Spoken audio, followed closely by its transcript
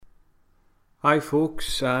Hi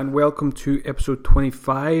folks, and welcome to episode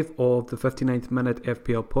 25 of the 59th Minute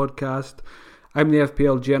FPL podcast. I'm the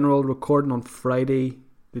FPL General, recording on Friday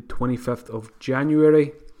the 25th of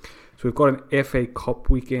January. So we've got an FA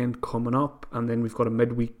Cup weekend coming up, and then we've got a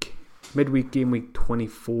midweek game week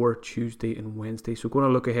 24, Tuesday and Wednesday. So we're going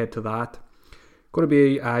to look ahead to that. Going to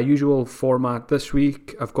be a usual format this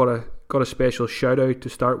week. I've got a special shout out to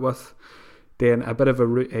start with, then a bit of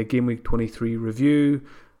a game week 23 review,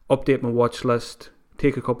 update my watch list,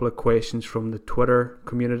 take a couple of questions from the Twitter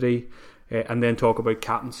community, and then talk about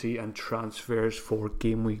captaincy and transfers for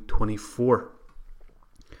game week 24.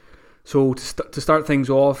 So to start things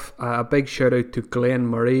off, a big shout out to Glenn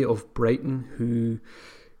Murray of Brighton,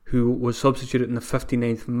 who was substituted in the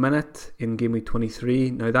 59th minute in game week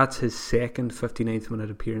 23. Now that's his second 59th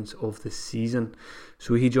minute appearance of the season.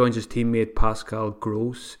 So he joins his teammate Pascal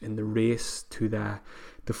Gross in the race to the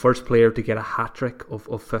first player to get a hat-trick of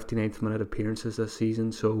 59th minute appearances this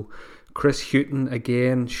season. So Chris Hughton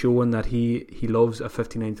again showing that he loves a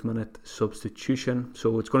 59th minute substitution.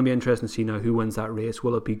 So it's going to be interesting to see now who wins that race.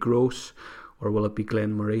 Will it be Gross or will it be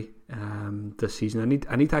Glenn Murray this season?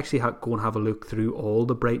 I need to actually go and have a look through all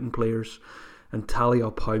the Brighton players and tally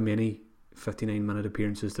up how many 59 minute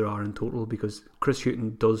appearances there are in total, because Chris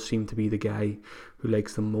Hughton does seem to be the guy who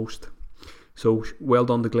likes them most. So well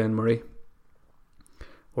done to Glenn Murray.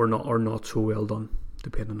 Or not so well done,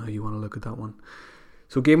 depending on how you want to look at that one.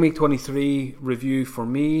 So game week 23 review for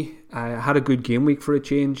me. I had a good game week for a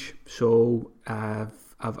change. So I've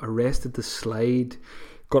arrested the slide,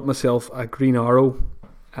 got myself a green arrow.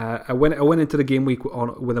 I went into the game week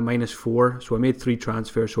with a -4, so I made 3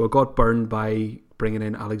 transfers. So I got burned by bringing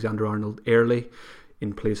in Alexander-Arnold early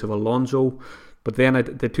in place of Alonso. But then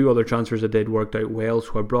the 2 other transfers I did worked out well.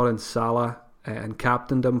 So I brought in Salah and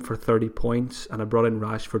captained him for 30 points, and I brought in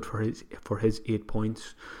Rashford for his 8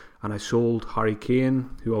 points, and I sold Harry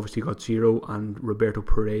Kane, who obviously got 0, and Roberto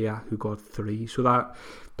Pereira, who got 3. So that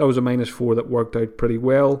was a -4 that worked out pretty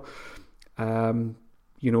well.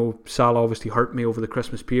 Salah obviously hurt me over the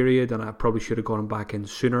Christmas period, and I probably should have got him back in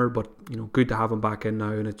sooner, but good to have him back in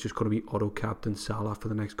now, and it's just going to be auto captain Salah for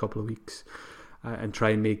the next couple of weeks and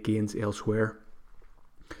try and make gains elsewhere.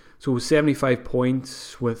 So it was 75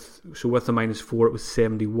 points with the -4 it was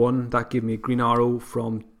 71. That gave me a green arrow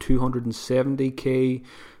from 270k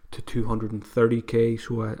to 230k.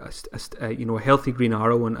 So a healthy green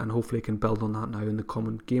arrow, and hopefully I can build on that now in the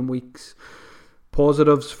coming game weeks.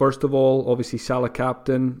 Positives, first of all, obviously Salah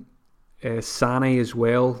captain, Sané as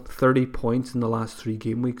well, 30 points in the last 3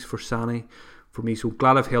 game weeks for Sané for me. So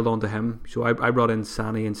glad I've held on to him. So I brought in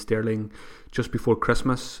Sané and Sterling just before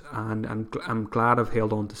Christmas, and I'm glad I've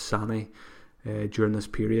held on to Sané during this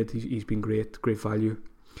period. He's been great value.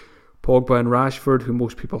 Pogba and Rashford, who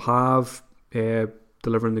most people have,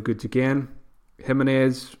 delivering the goods again.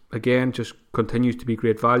 Jimenez again just continues to be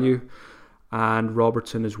great value, and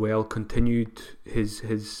Robertson as well continued his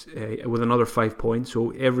with another 5 points.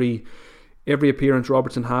 So every appearance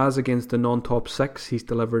Robertson has against the non-top 6, he's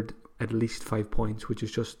delivered at least 5 points, which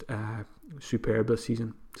is just superb this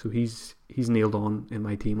season. So he's nailed on in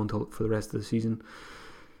my team for the rest of the season.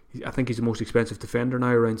 I think he's the most expensive defender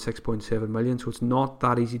now, around 6.7 million. So it's not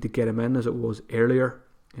that easy to get him in as it was earlier,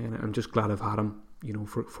 and I'm just glad I've had him,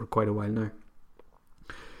 for quite a while now.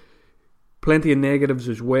 Plenty of negatives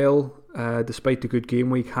as well, despite the good game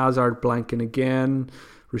week. Hazard blanking again,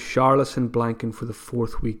 Richarlison blanking for the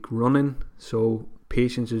 4th week running. So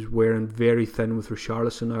patience is wearing very thin with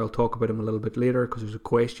Richarlison. Now I'll talk about him a little bit later because there's a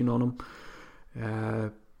question on him.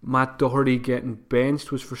 Matt Doherty getting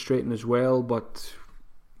benched was frustrating as well, but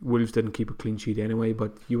Wolves didn't keep a clean sheet anyway.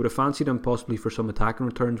 But you would have fancied him possibly for some attacking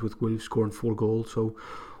returns with Wolves scoring 4 goals. So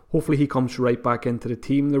hopefully he comes right back into the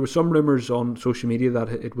team. There were some rumours on social media that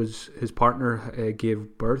it was his partner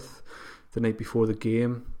gave birth the night before the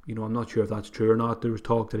game. I'm not sure if that's true or not. There was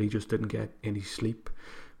talk that he just didn't get any sleep,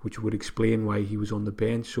 which would explain why he was on the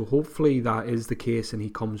bench. So hopefully that is the case and he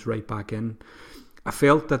comes right back in. I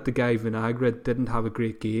felt that the guy Vinagre didn't have a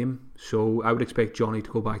great game, so I would expect Johnny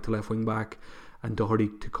to go back to left wing back and Doherty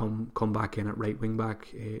to come back in at right wing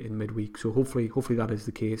back in midweek. So hopefully that is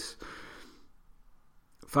the case.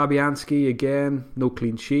 Fabianski again, no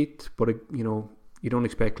clean sheet, but you don't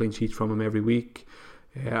expect clean sheets from him every week.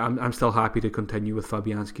 I'm still happy to continue with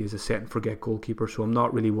Fabianski as a set and forget goalkeeper, so I'm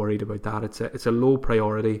not really worried about that. It's a low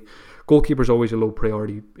priority. Goalkeeper is always a low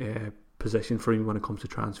priority position for me when it comes to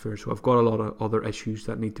transfers, so I've got a lot of other issues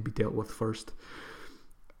that need to be dealt with first.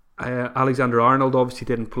 Alexander-Arnold obviously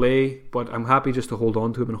didn't play, but I'm happy just to hold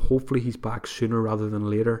on to him, and hopefully he's back sooner rather than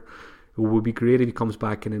later. It would be great if he comes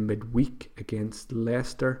back in midweek against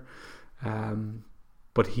Leicester.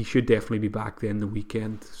 but he should definitely be back then the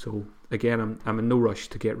weekend. So again, I'm in no rush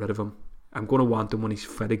to get rid of him. I'm going to want him when he's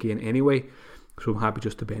fit again anyway, so I'm happy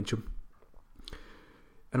just to bench him.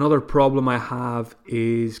 Another problem I have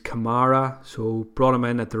is Kamara. So brought him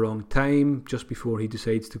in at the wrong time, just before he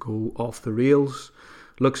decides to go off the rails.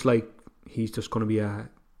 Looks like he's just going to be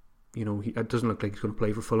it doesn't look like he's going to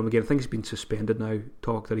play for Fulham again. I think he's been suspended now.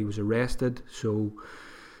 Talk that he was arrested. So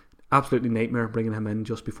absolutely nightmare bringing him in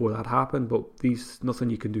just before that happened. But nothing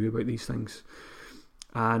you can do about these things.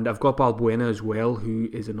 And I've got Balbuena as well, who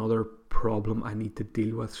is another problem I need to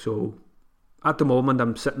deal with. So at the moment,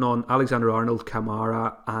 I'm sitting on Alexander-Arnold,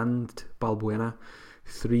 Kamara and Balbuena.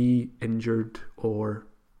 3 injured or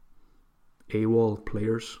AWOL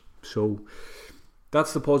players. So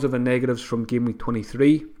that's the positive and negatives from game week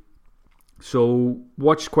 23. So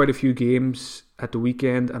watched quite a few games at the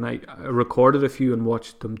weekend, and I recorded a few and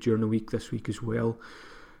watched them during the week this week as well.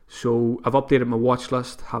 So I've updated my watch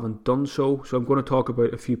list, haven't done so. So I'm going to talk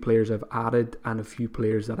about a few players I've added and a few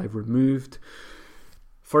players that I've removed.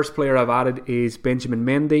 First player I've added is Benjamin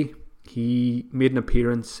Mendy. He made an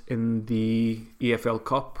appearance in the EFL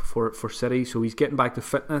Cup for City, so he's getting back to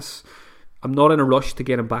fitness. I'm not in a rush to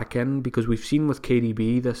get him back in, because we've seen with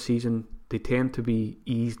KDB this season, they tend to be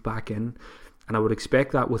eased back in, and I would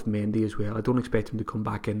expect that with Mendy as well. I don't expect him to come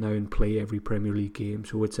back in now and play every Premier League game,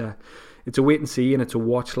 so it's a wait and see, and it's a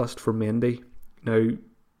watch list for Mendy. Now,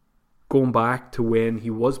 going back to when he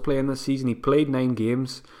was playing this season, he played 9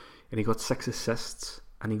 games and he got 6 assists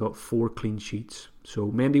and he got 4 clean sheets.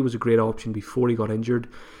 So Mendy was a great option before he got injured.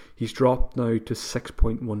 He's dropped now to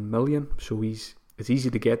 6.1 million, so it's easy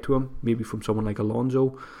to get to him, maybe from someone like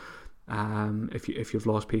Alonso, if you've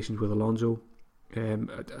lost patience with Alonso.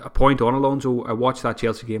 A point on Alonso, I watched that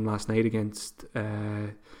Chelsea game last night against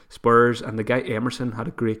Spurs, and the guy Emerson had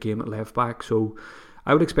a great game at left back, so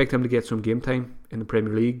I would expect him to get some game time in the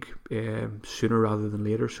Premier League sooner rather than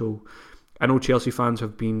later. So I know Chelsea fans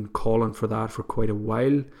have been calling for that for quite a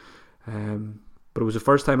while, but it was the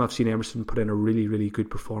first time I've seen Emerson put in a really, really good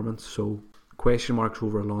performance, so question marks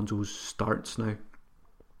over Alonso's starts now.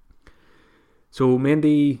 So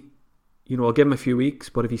Mendy, I'll give him a few weeks,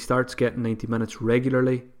 but if he starts getting 90 minutes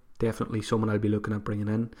regularly, definitely someone I'll be looking at bringing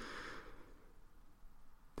in.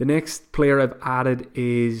 The next player I've added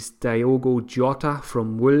is Diogo Jota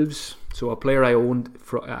from Wolves. So a player I owned,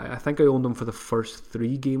 I think I owned him for the first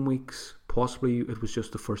 3 game weeks. Possibly it was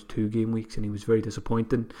just the first 2 game weeks, and he was very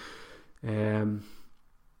disappointing.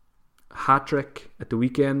 Hat-trick at the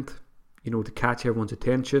weekend, to catch everyone's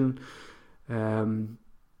attention.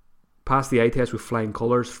 Passed the eye test with flying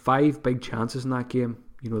colours. 5 big chances in that game.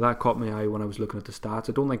 That caught my eye when I was looking at the stats.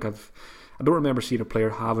 I don't remember seeing a player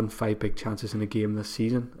having 5 big chances in a game this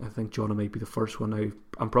season. I think Jota might be the first one. Now,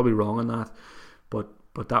 I'm probably wrong on that, but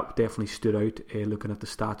that definitely stood out looking at the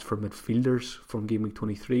stats for midfielders from game week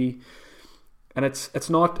 23. And it's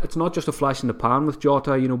not just a flash in the pan with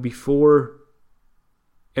Jota. Before,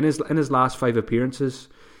 in his last 5 appearances,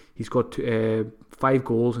 he's got 5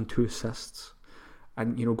 goals and 2 assists.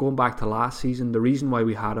 And going back to last season, the reason why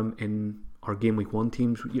we had him in our game week 1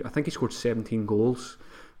 teams, I think he scored 17 goals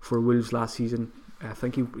for Wolves last season. I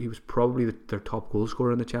think he was probably their top goal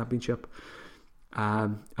scorer in the Championship.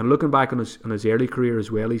 And looking back on his early career as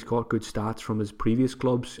well, he's got good stats from his previous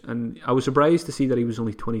clubs. And I was surprised to see that he was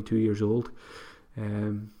only 22 years old.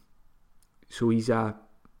 So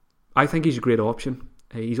I think he's a great option.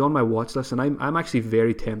 He's on my watch list, and I'm actually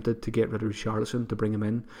very tempted to get rid of Richarlison to bring him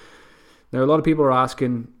in. Now, a lot of people are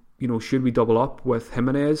asking, should we double up with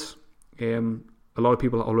Jimenez? A lot of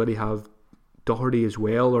people already have Doherty as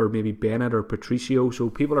well, or maybe Bennett or Patricio. So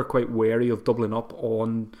people are quite wary of doubling up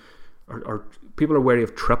on, or people are wary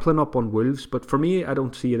of tripling up on Wolves. But for me, I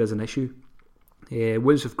don't see it as an issue.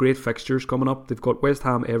 Wolves have great fixtures coming up. They've got West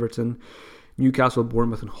Ham, Everton, Newcastle,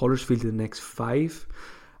 Bournemouth and Huddersfield in the next 5.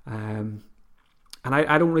 And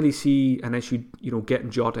I don't really see an issue,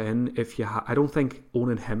 getting Jota in. I don't think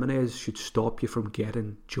owning Jimenez should stop you from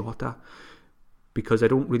getting Jota, because I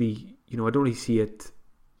don't really see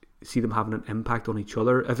them having an impact on each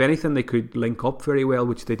other. If anything, they could link up very well,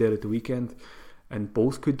 which they did at the weekend, and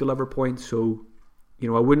both could deliver points. So,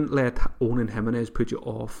 I wouldn't let owning Jimenez put you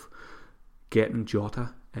off getting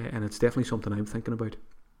Jota, and it's definitely something I'm thinking about.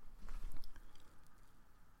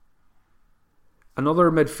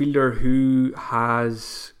 Another midfielder who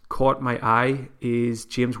has caught my eye is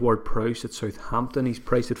James Ward-Prowse at Southampton. He's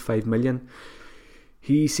priced at 5 million.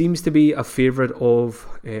 He seems to be a favourite of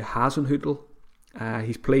Hasenhüttl.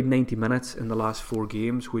 He's played 90 minutes in the last 4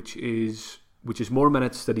 games, which is more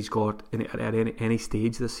minutes than he's got at any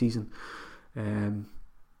stage this season. And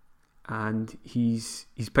and he's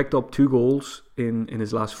picked up 2 goals in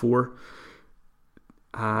his last 4.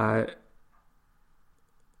 Back-to-back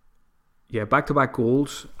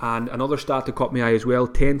goals. And another stat that caught my eye as well,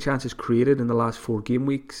 10 chances created in the last 4 game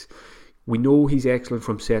weeks. We know he's excellent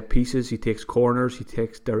from set pieces. He takes corners, he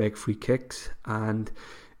takes direct free kicks, and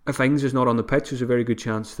if Ings is not on the pitch, there's a very good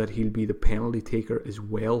chance that he'll be the penalty taker as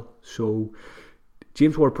well. So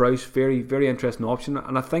James Ward-Prowse, very, very interesting option,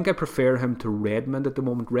 and I think I prefer him to Redmond at the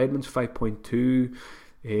moment. Redmond's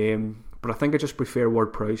 5.2, but I think I just prefer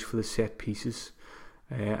Ward-Prowse for the set pieces,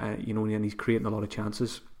 and he's creating a lot of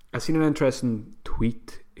chances. I've seen an interesting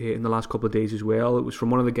tweet in the last couple of days as well. It was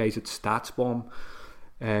from one of the guys at StatsBomb,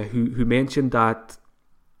 who mentioned that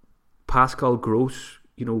Pascal Gross,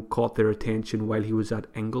 caught their attention while he was at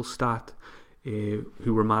Ingolstadt, who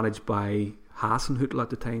were managed by Hasenhüttl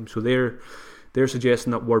at the time. So they're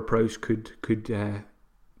suggesting that Ward-Prowse could do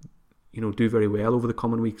very well over the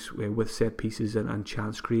coming weeks with set pieces and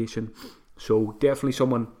chance creation. So definitely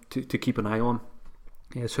someone to keep an eye on.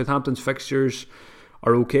 Southampton's fixtures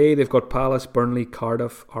are okay. They've got Palace, Burnley,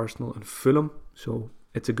 Cardiff, Arsenal and Fulham. So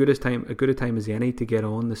it's a good a time as any to get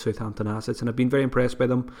on the Southampton assets, and I've been very impressed by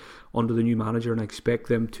them under the new manager, and I expect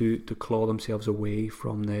them to claw themselves away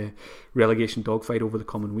from the relegation dogfight over the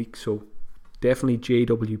coming weeks. So definitely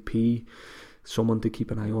JWP, someone to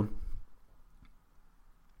keep an eye on.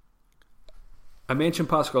 I mentioned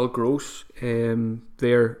Pascal Gross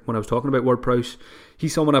there when I was talking about Ward-Prowse.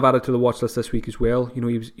 He's someone I've added to the watch list this week as well. He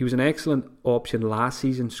was an excellent option last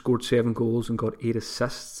season, scored 7 goals and got 8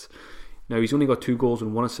 assists. Now he's only got 2 goals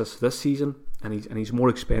and 1 assist this season, and he's more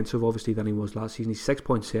expensive obviously than he was last season. He's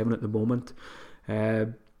 6.7 at the moment.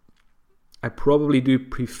 I probably do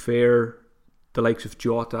prefer the likes of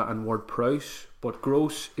Jota and Ward-Prowse, but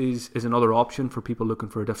Gross is another option for people looking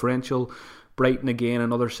for a differential. Brighton again,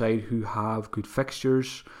 another side who have good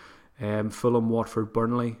fixtures. Fulham, Watford,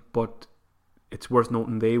 Burnley, but it's worth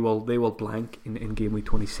noting they will blank in game week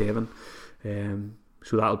 27.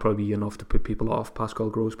 So that'll probably be enough to put people off Pascal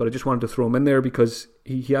Gross. But I just wanted to throw him in there because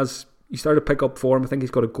he started to pick up form. I think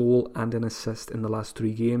he's got a goal and an assist in the last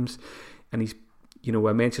 3 games, and he's,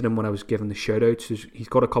 I mentioned him when I was giving the shout-outs. He's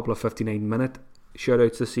got a couple of 59-minute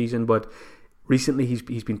shout-outs this season, but recently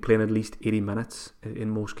he's been playing at least 80 minutes in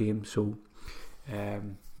most games. So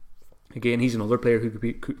again, he's another player who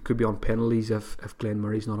could be on penalties if Glenn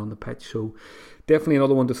Murray's not on the pitch. So definitely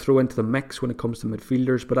another one to throw into the mix when it comes to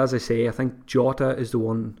midfielders. But as I say, I think Jota is the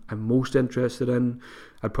one I'm most interested in.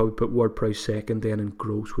 I'd probably put Ward-Prowse second then, and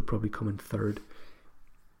Gross would probably come in third.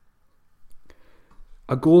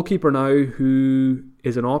 A goalkeeper now who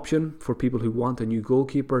is an option for people who want a new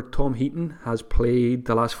goalkeeper. Tom Heaton has played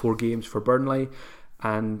the last 4 games for Burnley,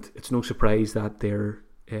 and it's no surprise that their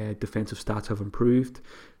defensive stats have improved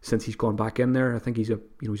since he's gone back in there. I think he's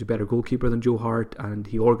a better goalkeeper than Joe Hart, and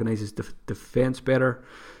he organises defence better.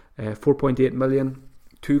 4.8 million,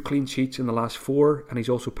 2 clean sheets in the last 4, and he's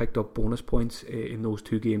also picked up bonus points in those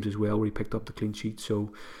 2 games as well where he picked up the clean sheet.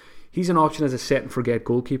 So he's an option as a set and forget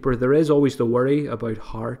goalkeeper. There is always the worry about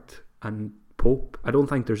Hart and Pope. I don't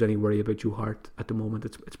think there's any worry about Joe Hart at the moment.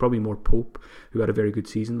 It's probably more Pope, who had a very good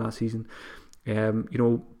season last season.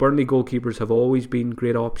 Burnley goalkeepers have always been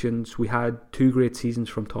great options. We had 2 great seasons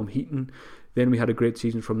from Tom Heaton. Then we had a great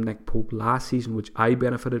season from Nick Pope last season, which I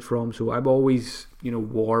benefited from. So I'm always,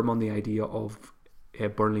 warm on the idea of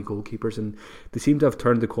Burnley goalkeepers, and they seem to have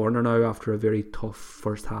turned the corner now after a very tough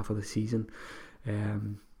first half of the season.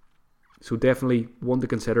 So definitely one to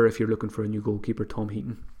consider if you're looking for a new goalkeeper, Tom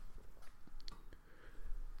Heaton.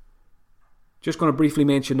 Just going to briefly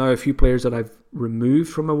mention now a few players that I've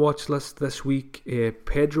removed from my watch list this week.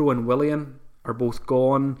 Pedro and Willian are both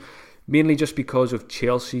gone, mainly just because of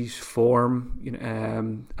Chelsea's form,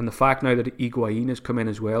 and the fact now that Higuain has come in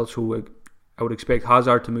as well. So I would expect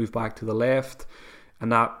Hazard to move back to the left,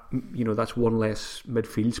 and that's one less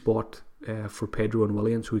midfield spot for Pedro and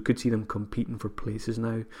Willian. So we could see them competing for places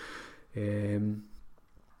now.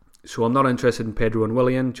 So I'm not interested in Pedro and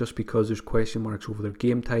Willian just because there's question marks over their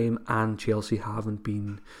game time, and Chelsea haven't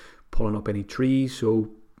been pulling up any trees.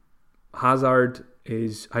 So I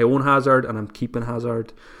own Hazard and I'm keeping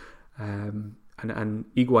Hazard, and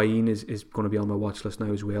Higuain is going to be on my watch list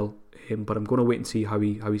now as well. But I'm going to wait and see how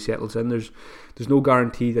he settles in. There's no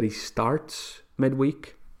guarantee that he starts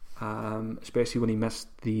midweek, especially when he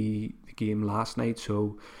missed the game last night.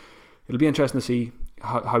 So it'll be interesting to see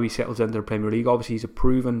how he settles into the Premier League. Obviously he's a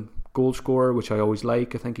proven goal scorer, which I always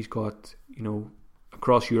like. I think he's got,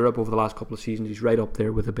 across Europe over the last couple of seasons, he's right up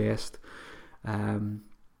there with the best. And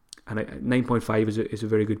 9.5 is a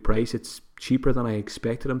very good price. It's cheaper than I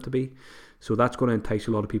expected him to be, so that's going to entice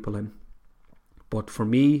a lot of people in. But for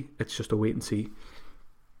me, it's just a wait and see.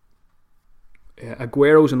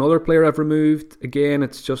 Aguero's another player I've removed. Again,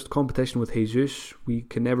 it's just competition with Jesus. We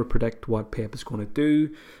can never predict what Pep is going to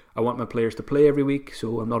do. I want my players to play every week,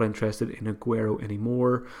 so I'm not interested in Aguero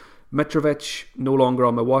anymore. Mitrovic, no longer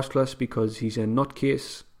on my watch list because he's a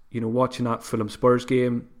nutcase. Watching that Fulham Spurs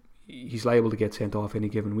game, he's liable to get sent off any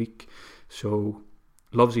given week. So,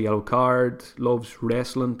 loves a yellow card, loves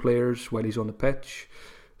wrestling players while he's on the pitch.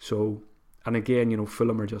 So, and again,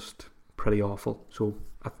 Fulham are just pretty awful. So,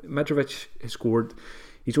 Mitrovic has scored,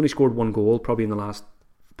 he's only scored one goal probably in the last,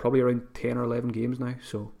 around 10 or 11 games now.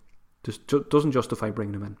 So, just doesn't justify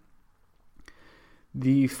bringing him in.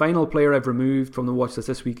 The final player I've removed from the watch list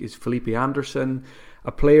this week is Felipe Anderson,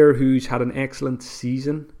 a player who's had an excellent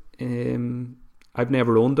season. I've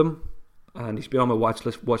never owned him, and he's been on my watch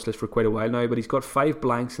list for quite a while now, but he's got 5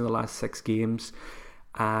 blanks in the last 6 games,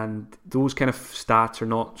 and those kind of stats are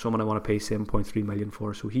not someone I want to pay 7.3 million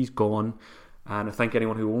for, so he's gone. And I think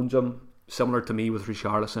anyone who owns him, similar to me with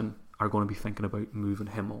Richarlison, are going to be thinking about moving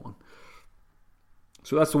him on.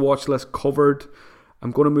 So that's the watch list covered.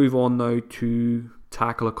 I'm going to move on now to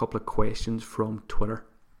tackle a couple of questions from Twitter.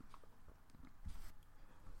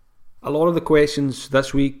 A lot of the questions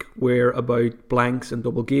this week were about blanks and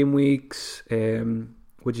double game weeks,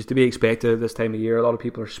 which is to be expected at this time of year. A lot of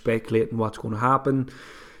people are speculating what's going to happen.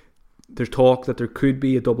 There's talk that there could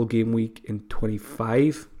be a double game week in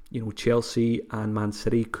 25. Chelsea and Man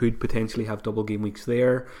City could potentially have double game weeks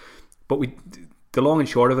there. But the long and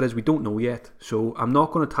short of it is we don't know yet. So I'm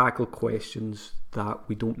not going to tackle questions that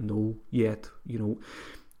we don't know yet.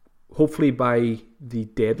 Hopefully by the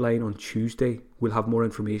deadline on Tuesday, we'll have more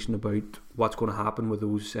information about what's going to happen with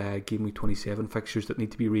those Game Week 27 fixtures that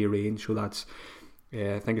need to be rearranged. So that's,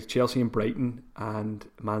 I think it's Chelsea and Brighton and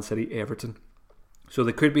Man City, Everton. So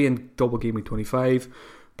they could be in double Game Week 25,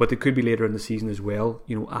 but they could be later in the season as well,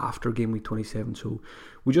 after Game Week 27. So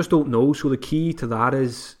we just don't know. So the key to that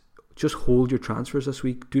is just hold your transfers this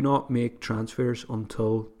week. Do not make transfers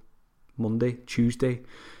until Monday, Tuesday,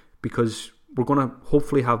 because we're going to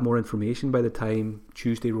hopefully have more information by the time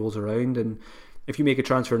Tuesday rolls around. And if you make a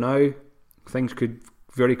transfer now, things could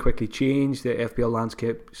very quickly change. The FPL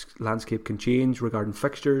landscape can change regarding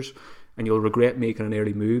fixtures, and you'll regret making an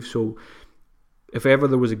early move. So if ever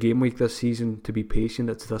there was a game week this season to be patient,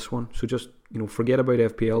 it's this one. So just forget about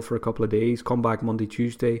FPL for a couple of days, come back Monday,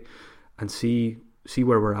 Tuesday, and see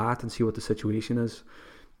where we're at and see what the situation is.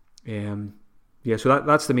 So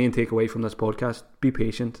that's the main takeaway from this podcast. Be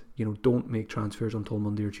patient. Don't make transfers until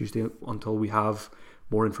Monday or Tuesday until we have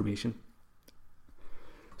more information.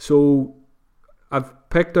 So I've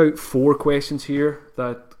picked out 4 questions here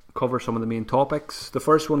that cover some of the main topics. The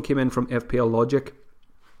first one came in from FPL Logic,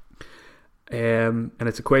 and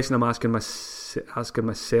it's a question I'm asking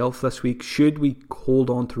myself this week. Should we hold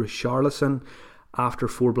on to Richarlison after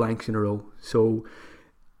 4 blanks in a row? So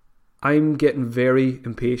I'm getting very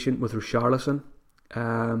impatient with Richarlison.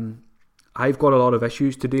 I've got a lot of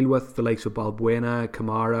issues to deal with, the likes of Balbuena,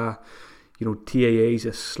 Kamara. TAA is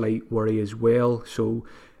a slight worry as well. So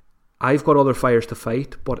I've got other fires to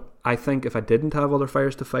fight, but I think if I didn't have other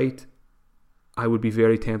fires to fight, I would be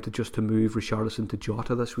very tempted just to move Richarlison to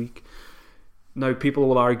Jota this week. Now, people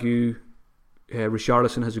will argue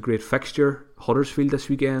Richarlison has a great fixture, Huddersfield this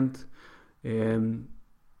weekend.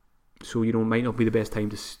 So, it might not be the best time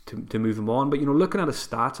to move him on. But, looking at his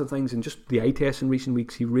stats and things and just the eye test in recent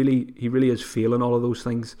weeks, he really is failing all of those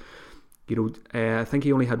things. I think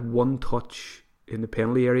he only had 1 touch in the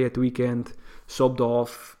penalty area at the weekend, subbed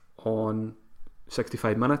off on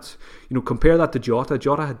 65 minutes. Compare that to Jota.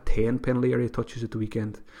 Jota had 10 penalty area touches at the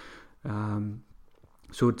weekend.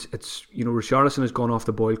 So it's Richarlison has gone off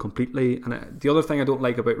the boil completely. And the other thing I don't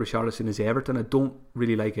like about Richarlison is Everton. I don't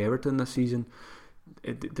really like Everton this season.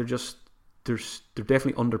 They're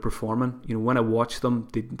definitely underperforming. When I watch them,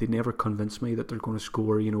 they never convince me that they're going to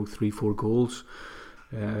score 3-4 goals,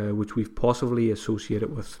 which we've possibly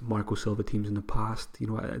associated with Marco Silva teams in the past.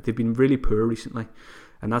 They've been really poor recently,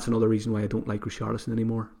 and that's another reason why I don't like Richarlison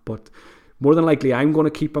anymore. But more than likely, I'm going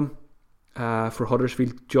to keep him for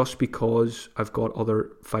Huddersfield just because I've got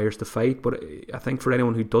other fires to fight. But I think for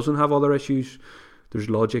anyone who doesn't have other issues, there's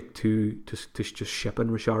logic to just shipping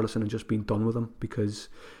Richarlison and just being done with him, because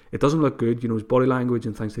it doesn't look good. His body language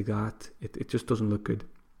and things like that, it just doesn't look good.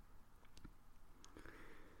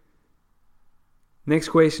 Next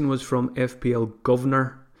question was from FPL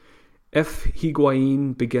Governor. If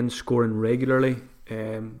Higuain begins scoring regularly,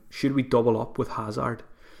 should we double up with Hazard?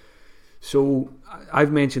 So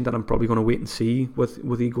I've mentioned that I'm probably going to wait and see with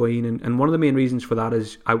Higuain, and one of the main reasons for that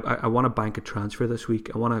is I want to bank a transfer this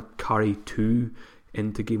week. I want to carry 2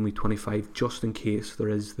 into game week 25, just in case there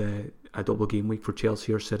is a double game week for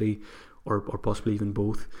Chelsea or City, or possibly even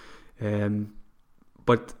both.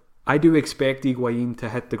 But I do expect Higuain to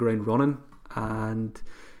hit the ground running, and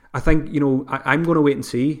I think, I'm going to wait and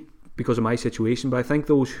see because of my situation, but I think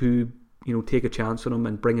those who take a chance on him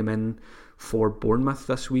and bring him in for Bournemouth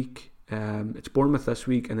this week, it's Bournemouth this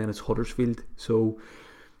week and then it's Huddersfield. So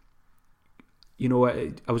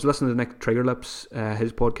I was listening to Nick Triggerlips,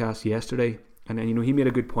 his podcast yesterday, and then he made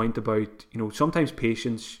a good point about sometimes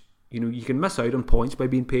patience, you can miss out on points by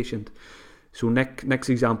being patient. So Nick's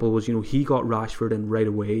example was he got Rashford in right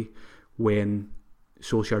away when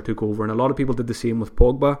Solskjaer took over, and a lot of people did the same with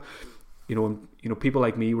Pogba. People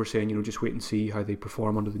like me were saying, just wait and see how they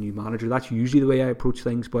perform under the new manager. That's usually the way I approach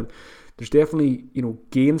things, but there's definitely,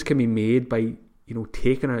 gains can be made by,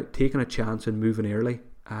 taking a chance and moving early,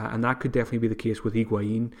 and that could definitely be the case with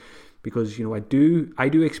Higuain, because I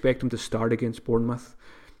do expect him to start against Bournemouth,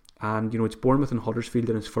 and it's Bournemouth and Huddersfield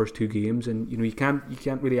in his first two games, and you can't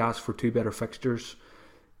really ask for two better fixtures,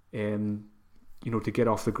 to get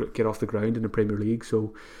off the ground in the Premier League.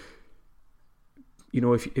 So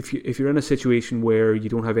if you're in a situation where you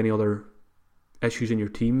don't have any other issues in your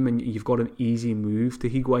team and you've got an easy move to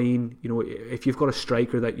Higuain, if you've got a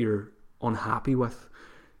striker that you're unhappy with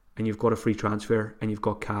and you've got a free transfer and you've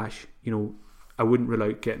got cash, I wouldn't rule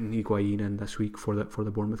out getting Higuain in this week for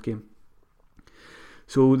the Bournemouth game.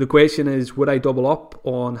 So the question is, would I double up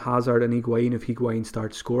on Hazard and Higuain if Higuain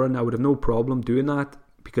starts scoring? I would have no problem doing that,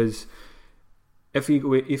 because if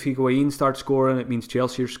Higuain starts scoring, it means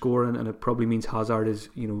Chelsea are scoring, and it probably means Hazard is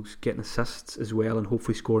getting assists as well and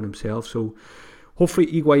hopefully scoring himself. So hopefully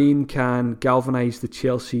Higuain can galvanise the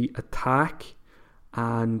Chelsea attack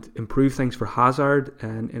and improve things for Hazard,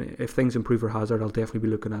 and if things improve for Hazard, I'll definitely be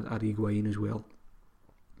looking at Higuain as well.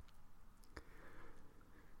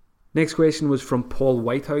 Next question was from Paul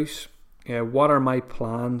Whitehouse. What are my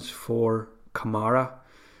plans for Kamara?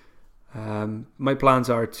 My plans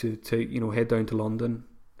are to head down to London,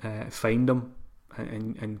 find him,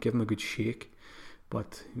 and give him a good shake.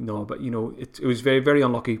 But it was very, very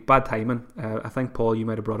unlucky, bad timing. I think, Paul, you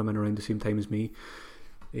might have brought him in around the same time as me.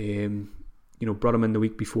 Brought him in the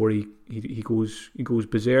week before he goes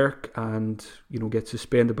berserk and gets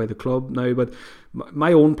suspended by the club now. But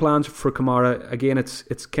my own plans for Kamara, again,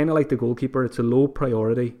 it's kind of like the goalkeeper. It's a low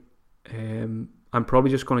priority. I'm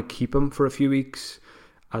probably just going to keep him for a few weeks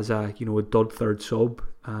as a dud third sub,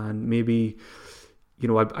 and maybe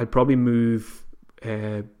I'd probably move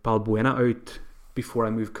Balbuena out before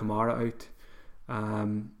I move Kamara out,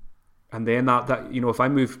 and then that if I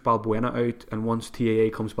move Balbuena out and once TAA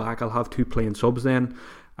comes back, I'll have two playing subs then,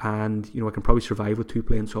 and I can probably survive with two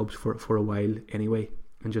playing subs for a while anyway,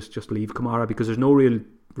 and just leave Kamara, because there's no real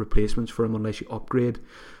replacements for him unless you upgrade.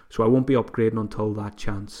 So I won't be upgrading until that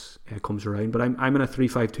chance comes around. But I'm in a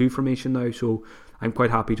 3-5-2 formation now, so I'm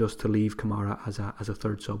quite happy just to leave Kamara as a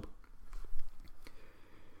third sub.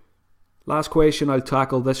 Last question I'll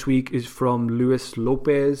tackle this week is from Luis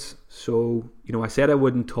Lopez. So I said I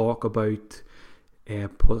wouldn't talk about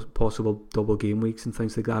possible double game weeks and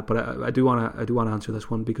things like that, but I do want to answer this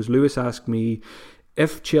one, because Lewis asked me,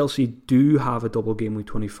 if Chelsea do have a double game week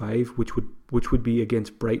 25, which would be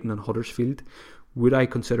against Brighton and Huddersfield, would I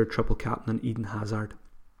consider triple captain Eden Hazard?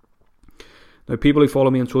 Now, people who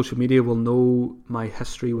follow me on social media will know my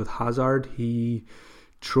history with Hazard. He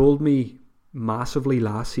trolled me massively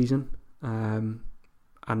last season, and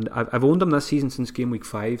I've owned him this season since game week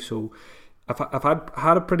 5. So I've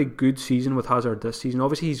had a pretty good season with Hazard this season.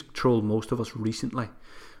 Obviously, he's trolled most of us recently,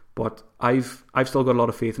 but I've still got a lot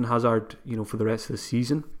of faith in Hazard, for the rest of the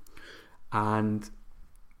season. And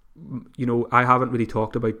I haven't really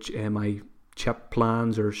talked about my chip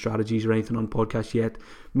plans or strategies or anything on podcast yet,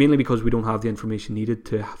 mainly because we don't have the information needed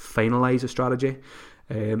to finalise a strategy.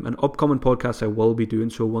 An upcoming podcast I will be doing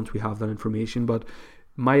so once we have that information, but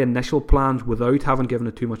my initial plans, without having given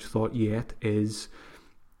it too much thought yet, is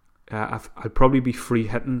I'll probably be free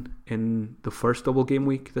hitting in the first double game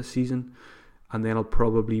week this season, and then I'll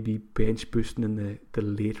probably be bench boosting in the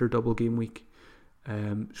later double game week.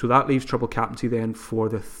 So that leaves triple captaincy then for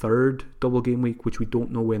the third double game week, which we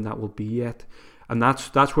don't know when that will be yet. And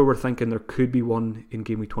that's where we're thinking there could be one in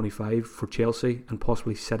game week 25 for Chelsea and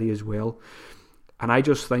possibly City as well. And I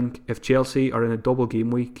just think if Chelsea are in a double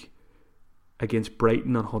game week against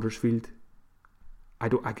Brighton and Huddersfield, I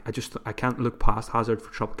can't look past Hazard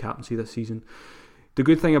for triple captaincy this season. The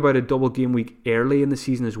good thing about a double game week early in the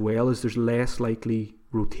season as well is there's less likely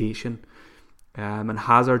rotation. And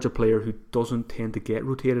Hazard's a player who doesn't tend to get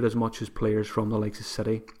rotated as much as players from the likes of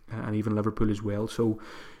City and even Liverpool as well. So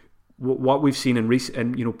what we've seen in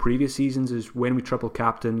recent, previous seasons is when we triple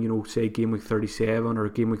captain, say game week 37 or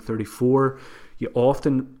game week 34, you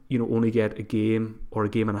often, only get a game or a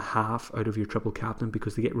game and a half out of your triple captain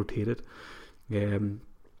because they get rotated.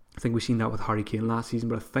 I think we've seen that with Harry Kane last season,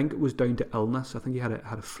 but I think it was down to illness. I think he had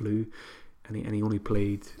a flu, and he only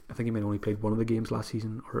played. I think he might have only played one of the games last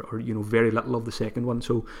season, or very little of the second one.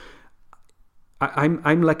 So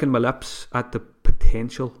I'm licking my lips at the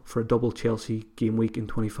potential for a double Chelsea game week in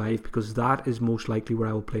 25, because that is most likely where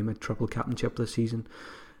I will play my triple captainship this season.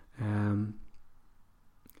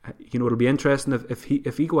 It'll be interesting if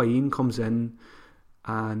Higuain comes in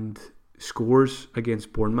and scores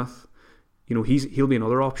against Bournemouth. He'll be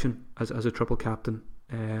another option as a triple captain.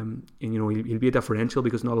 And he'll be a differential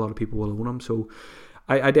because not a lot of people will own him. So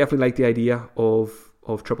I definitely like the idea of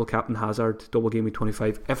triple captain Hazard, double game week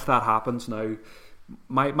 25. If that happens now,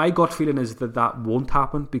 my gut feeling is that won't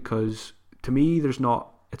happen, because to me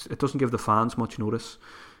it doesn't give the fans much notice.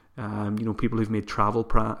 People who've made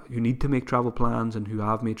who need to make travel plans and who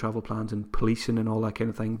have made travel plans, and policing and all that kind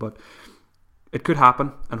of thing. But it could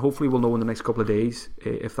happen, and hopefully we'll know in the next couple of days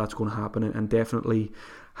if that's going to happen. And definitely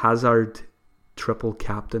Hazard triple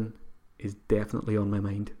captain is definitely on my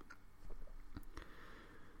mind.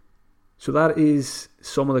 So that is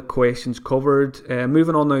some of the questions covered.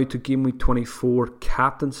 Moving on now to game week 24,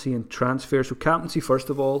 captaincy and transfer. So captaincy first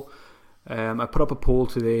of all, I put up a poll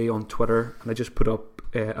today on Twitter, and I just put up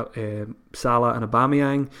Salah and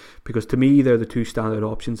Aubameyang, because to me they're the two standout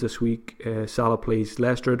options this week. Salah plays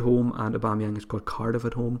Leicester at home, and Aubameyang has got Cardiff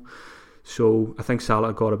at home. So I think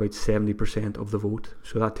Salah got about 70% of the vote.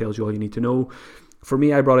 So that tells you all you need to know. For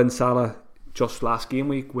me, I brought in Salah just last game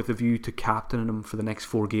week with a view to captaining him for the next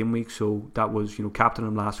 4 game weeks. So that was,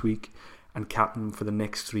 captaining him last week and captain him for the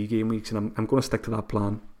next 3 game weeks. And I'm going to stick to that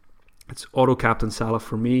plan. It's auto-captain Salah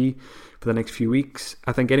for me for the next few weeks.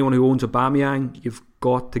 I think anyone who owns Aubameyang, you've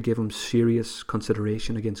got to give him serious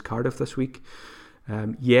consideration against Cardiff this week.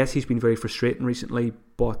 Yes, he's been very frustrating recently,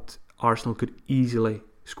 but Arsenal could easily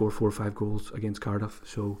score 4 or 5 goals against Cardiff.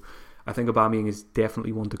 So I think Aubameyang is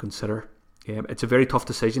definitely one to consider. It's a very tough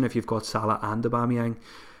decision if you've got Salah and Aubameyang.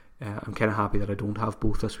 I'm kind of happy that I don't have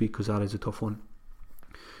both this week, because that is a tough one.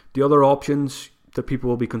 The other options that people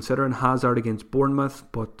will be considering, Hazard against Bournemouth,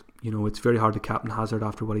 but it's very hard to captain Hazard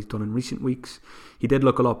after what he's done in recent weeks. He did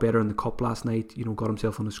look a lot better in the Cup last night, got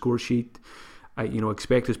himself on the score sheet. I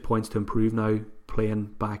expect his points to improve now,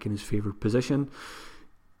 playing back in his favourite position.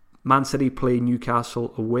 Man City play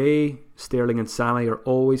Newcastle away. Sterling and Sané are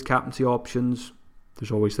always captaincy options.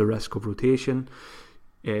 There's always the risk of rotation.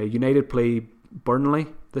 United play Burnley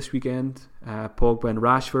this weekend. Pogba and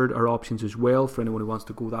Rashford are options as well for anyone who wants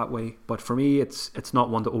to go that way. But for me, it's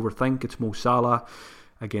not one to overthink. It's Mo Salah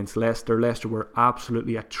against Leicester. Leicester were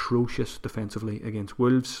absolutely atrocious defensively against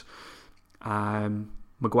Wolves.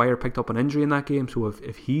 Maguire picked up an injury in that game, so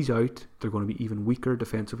if he's out, they're going to be even weaker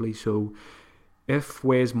defensively. So if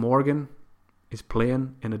Wes Morgan is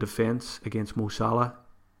playing in a defence against Mo Salah,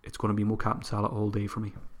 it's going to be Mo Captain Salah all day for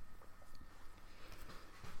me.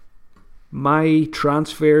 My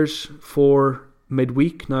transfers for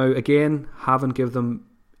midweek, now again, haven't given them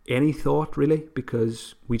any thought really,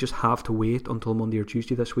 because we just have to wait until Monday or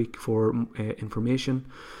Tuesday this week for information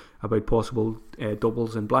about possible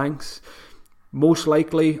doubles and blanks. Most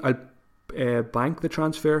likely I'll bank the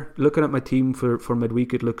transfer. Looking at my team for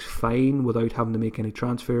midweek, it looks fine without having to make any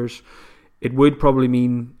transfers. It would probably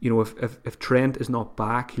mean, if Trent is not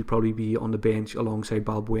back, he'll probably be on the bench alongside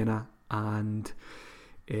Balbuena and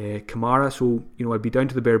Kamara. So, I'd be down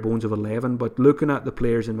to the bare bones of 11. But looking at the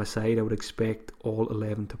players in my side, I would expect all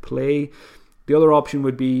 11 to play. The other option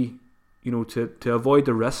would be, to avoid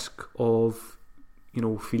the risk of,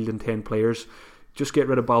 fielding 10 players, just get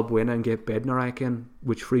rid of Balbuena and get Bednarek in,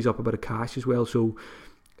 which frees up a bit of cash as well. So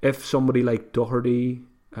if somebody like Doherty,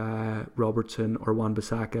 Robertson or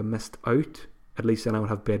Wan-Bissaka missed out, at least then I would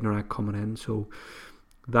have Bednarek coming in. So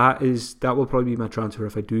that will probably be my transfer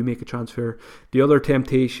if I do make a transfer. The other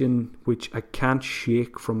temptation, which I can't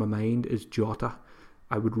shake from my mind, is Jota.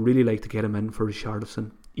 I would really like to get him in for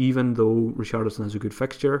Richarlison, even though Richarlison has a good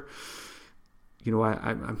fixture.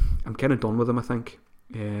 I'm kind of done with him, I think.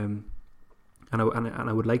 And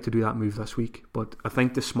I would like to do that move this week, but I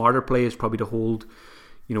think the smarter play is probably to hold,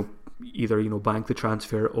 either bank the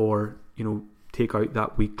transfer or take out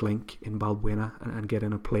that weak link in Balbuena and get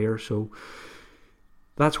in a player. So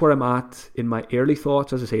that's where I'm at in my early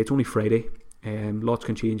thoughts. As I say, it's only Friday. Lots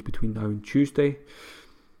can change between now and Tuesday.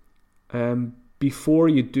 Before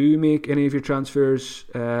you do make any of your transfers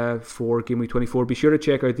for Game Week 24, be sure to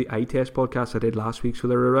check out the iTest podcast I did last week. So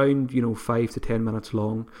they're around 5 to 10 minutes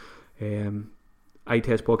long. eye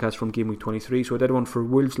test podcasts from game week 23. So I did one for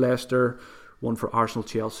Wolves Leicester, one for Arsenal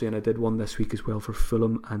Chelsea, and I did one this week as well for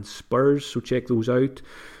Fulham and Spurs. So check those out.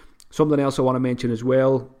 Something else I want to mention as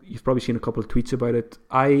well, you've probably seen a couple of tweets about it.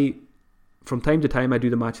 From time to time, I do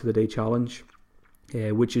the Match of the Day challenge,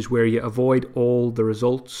 which is where you avoid all the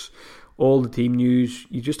results, all the team news.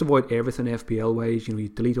 You just avoid everything FPL wise. You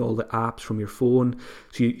delete all the apps from your phone,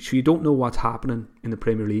 so you don't know what's happening in the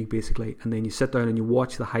Premier League basically. And then you sit down and you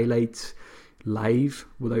watch the highlights live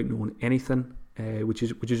without knowing anything, which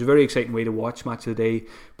is a very exciting way to watch Match of the Day.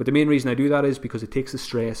 But the main reason I do that is because it takes the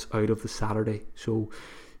stress out of the Saturday. So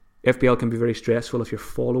FPL can be very stressful if you're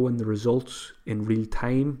following the results in real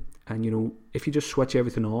time, and if you just switch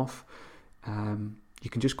everything off, you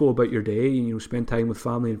can just go about your day and spend time with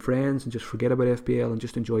family and friends and just forget about FPL and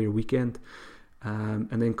just enjoy your weekend,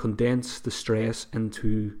 and then condense the stress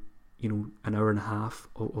into an hour and a half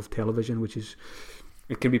of television, which is,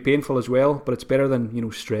 it can be painful as well, but it's better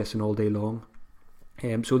than stressing all day long.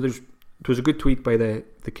 So there was a good tweet by the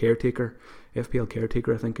caretaker, FPL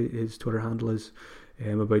caretaker, I think his Twitter handle is,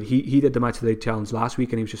 about he did the Match of the Day challenge last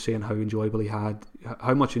week, and he was just saying how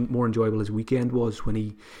much more enjoyable his weekend was when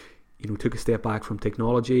he took a step back from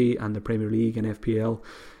technology and the Premier League and FPL.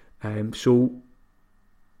 So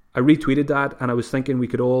I retweeted that, and I was thinking we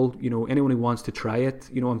could all, anyone who wants to try it,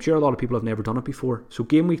 I'm sure a lot of people have never done it before. So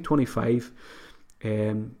game week 25,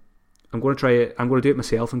 I'm going to try it. I'm going to do it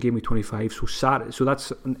myself in game week 25. So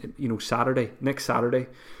that's Saturday, next Saturday.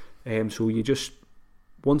 So you just,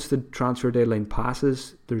 once the transfer deadline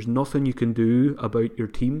passes, there's nothing you can do about your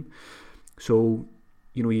team. So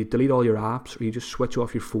you delete all your apps, or you just switch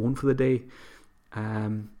off your phone for the day,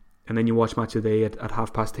 and then you watch Match of the Day at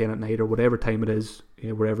 10:30 at night, or whatever time it is,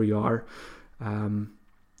 wherever you are, and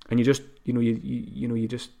you just you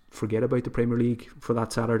just forget about the Premier League for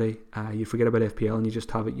that Saturday. You forget about FPL, and you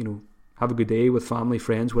just have it, have a good day with family,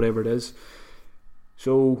 friends, whatever it is.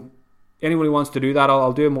 So anyone who wants to do that,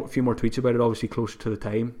 I'll do a few more tweets about it, obviously closer to the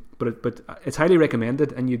time. But it's highly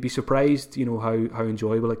recommended, and you'd be surprised, how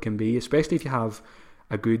enjoyable it can be, especially if you have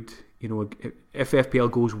a good, if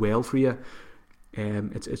FPL goes well for you.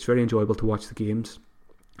 It's very enjoyable to watch the games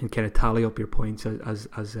and kind of tally up your points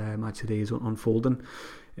as Match of the Day is unfolding.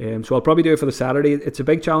 So I'll probably do it for the Saturday. It's a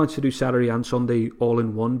big challenge to do Saturday and Sunday all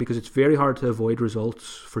in one, because it's very hard to avoid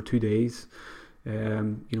results for 2 days,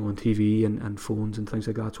 on TV and phones and things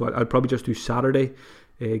like that. So I'd probably just do Saturday,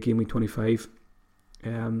 game week 25.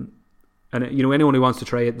 And anyone who wants to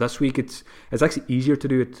try it this week, it's actually easier to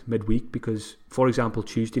do it midweek, because, for example,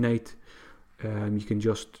 Tuesday night, you can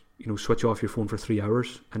just switch off your phone for 3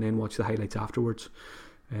 hours and then watch the highlights afterwards.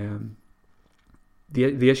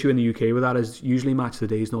 The issue in the UK with that is usually Match of the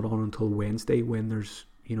Day is not on until Wednesday, when there's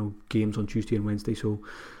games on Tuesday and Wednesday. So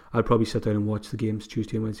I'll probably sit down and watch the games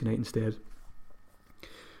Tuesday and Wednesday night instead.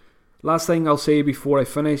 Last thing I'll say before I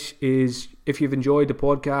finish is, if you've enjoyed the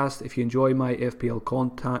podcast, if you enjoy my FPL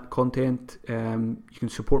content, you can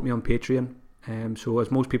support me on Patreon. So as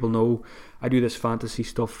most people know, I do this fantasy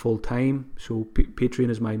stuff full time. So Patreon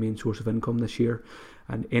is my main source of income this year,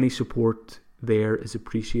 and any support there is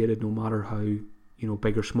appreciated, no matter how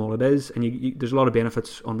big or small it is. And there's a lot of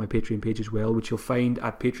benefits on my Patreon page as well, which you'll find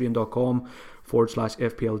at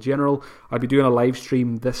patreon.com/FPL General. I'll be doing a live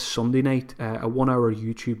stream this Sunday night, a 1 hour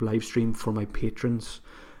YouTube live stream for my patrons.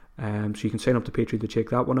 So you can sign up to Patreon to check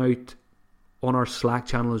that one out. On our Slack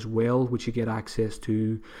channel as well, which you get access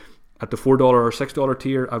to at the $4 or $6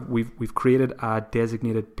 tier, we've created a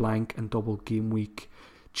designated blank and double game week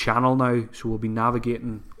channel now. So we'll be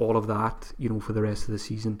navigating all of that, for the rest of the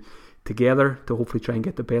season together to hopefully try and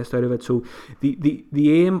get the best out of it. So the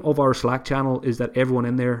aim of our Slack channel is that everyone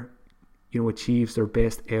in there, achieves their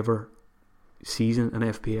best ever season in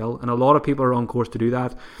FPL, and a lot of people are on course to do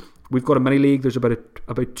that. We've got a mini league. There's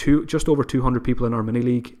just over 200 people in our mini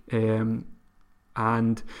league, and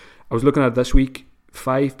I was looking at it this week.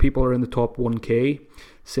 5 people are in the top 1k,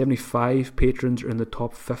 75 patrons are in the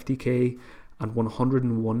top 50k, and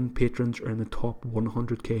 101 patrons are in the top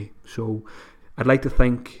 100k. So I'd like to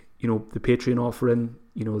think, the Patreon offering,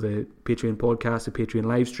 the Patreon podcast, the Patreon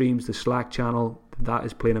live streams, the Slack channel, that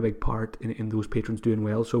is playing a big part in those patrons doing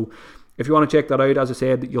well. So if you want to check that out, as I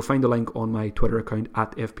said, you'll find the link on my Twitter account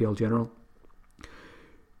at FPL General.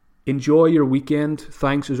 Enjoy your weekend.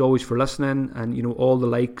 Thanks as always for listening, and all the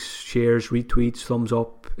likes, shares, retweets, thumbs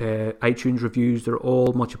up, iTunes reviews, they're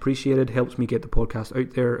all much appreciated. Helps me get the podcast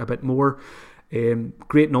out there a bit more.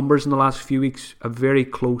 Great numbers in the last few weeks. I'm very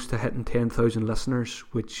close to hitting 10,000 listeners,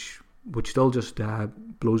 which still just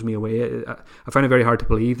blows me away. I find it very hard to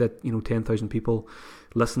believe that 10,000 people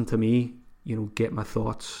listen to me, get my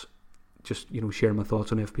thoughts just share my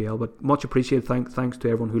thoughts on FPL. But much appreciated. Thanks to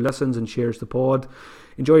everyone who listens and shares the pod.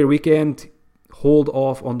 Enjoy your weekend. Hold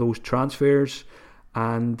off on those transfers,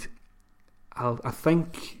 and I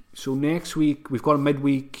think so. Next week we've got a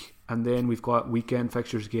midweek, and then we've got weekend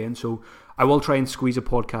fixtures again. So I will try and squeeze a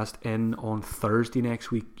podcast in on Thursday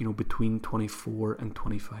next week. Between 24 and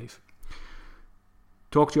 25.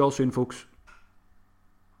 Talk to you all soon, folks.